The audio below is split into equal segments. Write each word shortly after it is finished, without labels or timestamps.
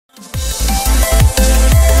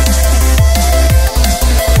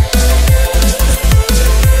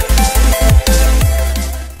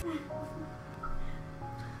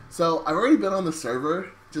I've already been on the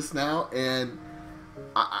server just now, and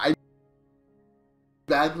I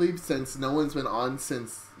badly since no one's been on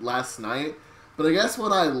since last night. But I guess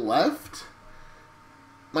when I left,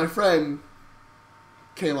 my friend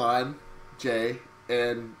came on, Jay,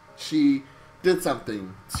 and she did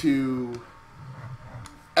something to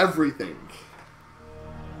everything.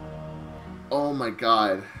 Oh my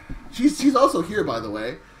god. She's also here, by the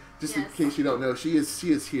way. Just in case you don't know, she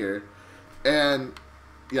is here. And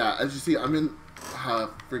yeah, as you see, I'm in I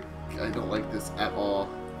don't like this at all.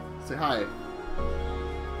 Say hi.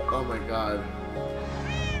 Oh my god.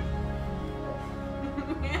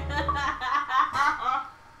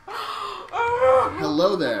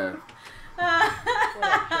 Hello there.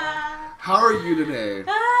 How are you today?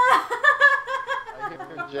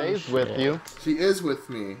 Jay's with you. She is with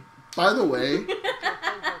me. By the way,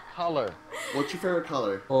 color. What's your favorite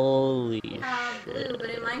color? Holy shit. Blue, but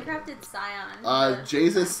in MineCraft it's cyan.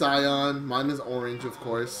 Jay's is cyan. Mine is orange, of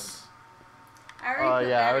course. I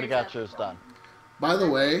already got yours done. By the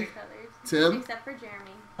way, Tim. Except for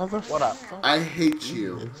Jeremy. What up? I hate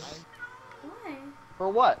you. Why? For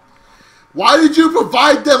what? Why did you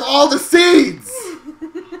provide them all the seeds?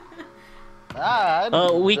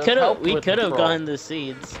 We could have gotten the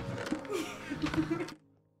seeds.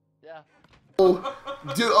 Yeah. Oh,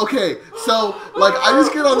 dude, okay, so like I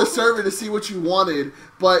just get on the server to see what you wanted,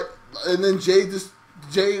 and then Jay, because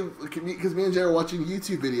me and Jay were watching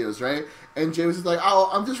YouTube videos, right? And Jay was just like, "Oh,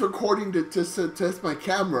 I'm just recording to test my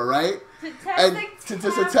camera, right?" To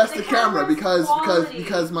test the camera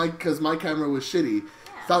because my camera was shitty.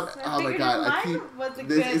 Stop! Oh my god!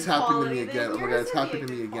 It's happening to me again. Oh my god! It's happening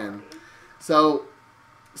to me again. So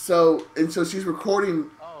she's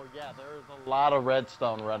recording. Oh yeah, there's a lot of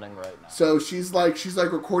redstone running right now. So she's like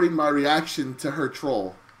recording my reaction to her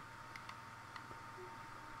troll.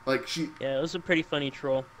 Yeah, it was a pretty funny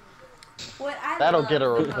troll. What I That'll love get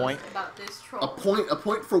her a the point. most about this troll. A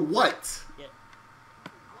point for what? Yeah.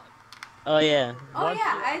 Oh yeah. Oh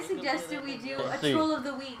yeah, I suggested we do a troll of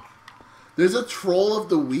the week. There's a troll of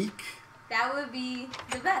the week? That would be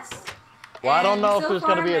the best. Well, I don't know if there's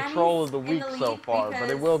going to be a troll of the week so far, but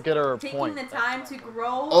it will get her a point. Taking the time to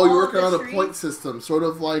grow. Oh, you're working on a point system, sort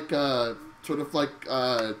of like Trollcraft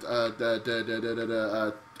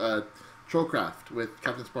with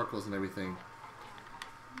Captain Sparkles and everything.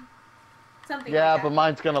 Something yeah, like that. but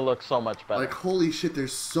mine's going to look so much better. Like, holy shit,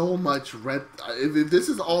 there's so much red. If this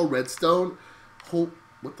is all redstone, what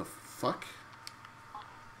the fuck?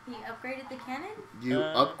 You upgraded the cannon? You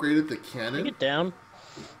upgraded the cannon? Take it down.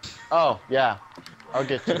 Oh, yeah. I'll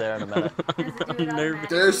get you there in a minute. I'm nervous.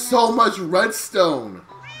 There's so much redstone.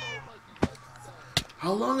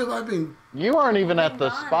 How long have I been? You aren't even at the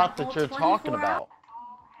spot that you're talking about.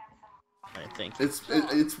 I think. It's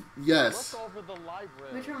yes. Look over the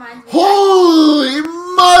library. Which reminds me. Holy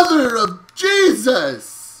mother of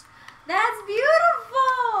Jesus! That's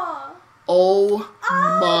beautiful! Oh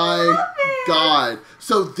my god.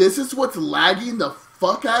 So this is what's lagging the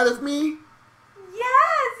fuck out of me?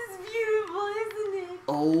 Yes, it's beautiful, isn't it?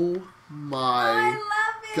 Oh my I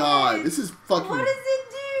love it. god. This is fucking... What does it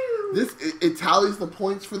do? It tallies the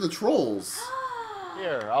points for the trolls.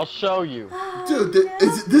 Here, I'll show you. Dude,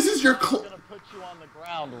 this is your... I'm going to put you on the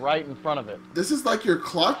ground right in front of it. This is like your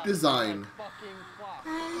clock design. Fucking clock.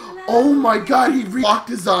 Oh my god, he clock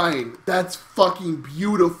design. That's fucking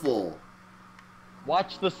beautiful.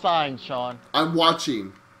 Watch the sign, Sean. I'm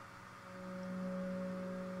watching.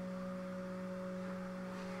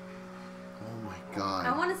 Oh my god.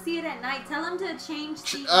 I want to see it at night. Tell him to change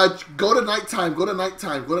the... Go to nighttime. Go to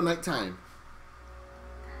nighttime. Go to nighttime.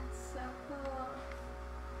 That's so cool.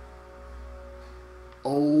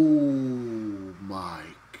 Oh my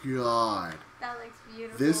god. That looks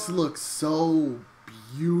beautiful. This looks so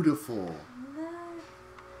beautiful. Look.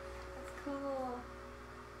 That's cool.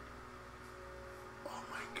 Oh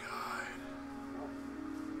my god.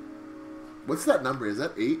 What's that number? Is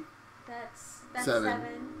that 8? That's 7. 7.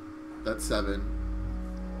 That's 7.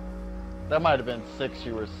 That might have been 6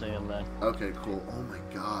 you were seeing then. Okay, cool. Oh my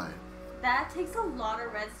god. That takes a lot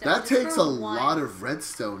of redstone. That just takes for a one. lot of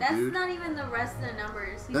redstone, That's dude. not even the rest of the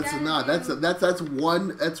numbers. You That's gotta not. do- That's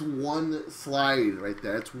one slide right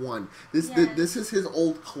there. That's one. This is his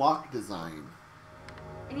old clock design.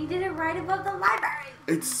 And he did it right above the library.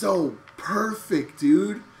 It's so perfect,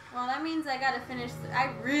 dude. Well, that means I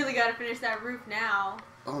really gotta finish that roof now.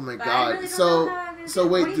 Oh my But I god. really don't know how I'm gonna So do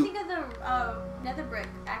it. wait. What do you think of the nether brick?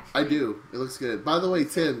 Actually, I do. It looks good. By the way,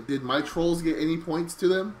 Tim, did my trolls get any points to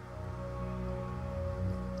them?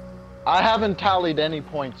 I haven't tallied any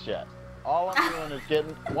points yet. All I'm doing is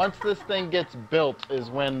once this thing gets built is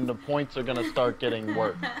when the points are going to start getting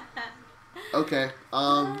worked. Okay.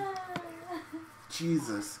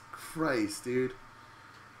 Jesus Christ, dude.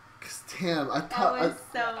 Cause damn, I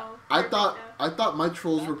thought my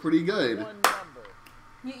trolls were pretty good.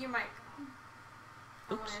 Mute your mic.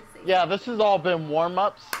 Yeah, this has all been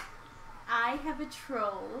warm-ups. I have a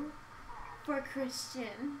troll for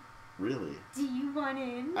Christian. Really? Do you want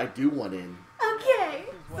in? I do want in. Okay.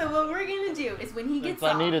 So what we're gonna do is when he gets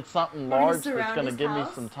off, I needed something large that's gonna give me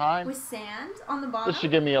some time. with sand on the bottom. This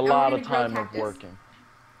should give me a lot of time of working.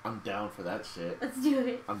 I'm down for that shit. Let's do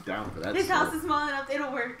it. I'm down for that His shit. house is small enough,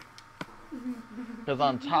 it'll work. Because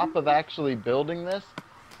on top of actually building this,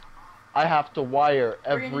 I have to wire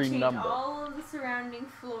every We're gonna change number. all of the surrounding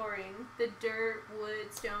flooring, the dirt,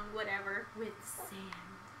 wood, stone, whatever, with sand.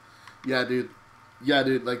 Yeah, dude. Yeah,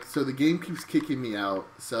 dude. Like, so the game keeps kicking me out,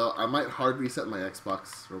 so I might hard reset my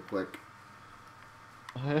Xbox real quick.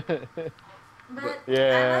 But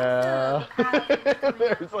yeah, I like the path coming up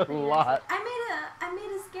there's a for you. lot. I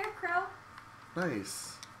made a scarecrow.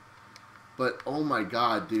 Nice. But oh my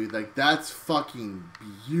god, dude, like that's fucking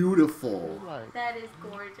beautiful. That is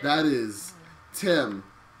gorgeous. That is Tim.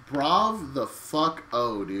 Brav the fuck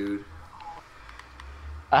oh, dude.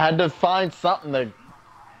 I had to find something that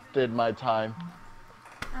did my time.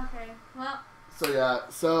 Okay, well. So yeah,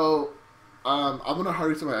 I'm gonna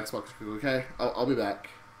hard reset my Xbox quick, okay? I'll be back.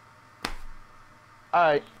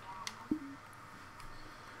 Alright.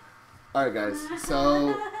 Alright guys,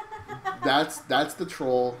 so that's the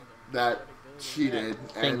troll that cheated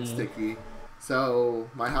and sticky. So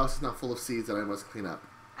my house is not full of seeds that I must clean up.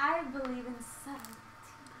 I believe in subtlety.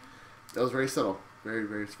 That was very subtle. Very,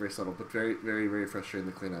 very, very subtle, but very, very, very frustrating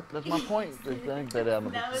to clean up. That's my point.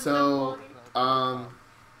 So,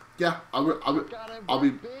 yeah, I'll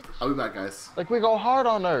be back, guys. Like we go hard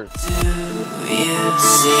on Earth. Do you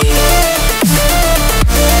see?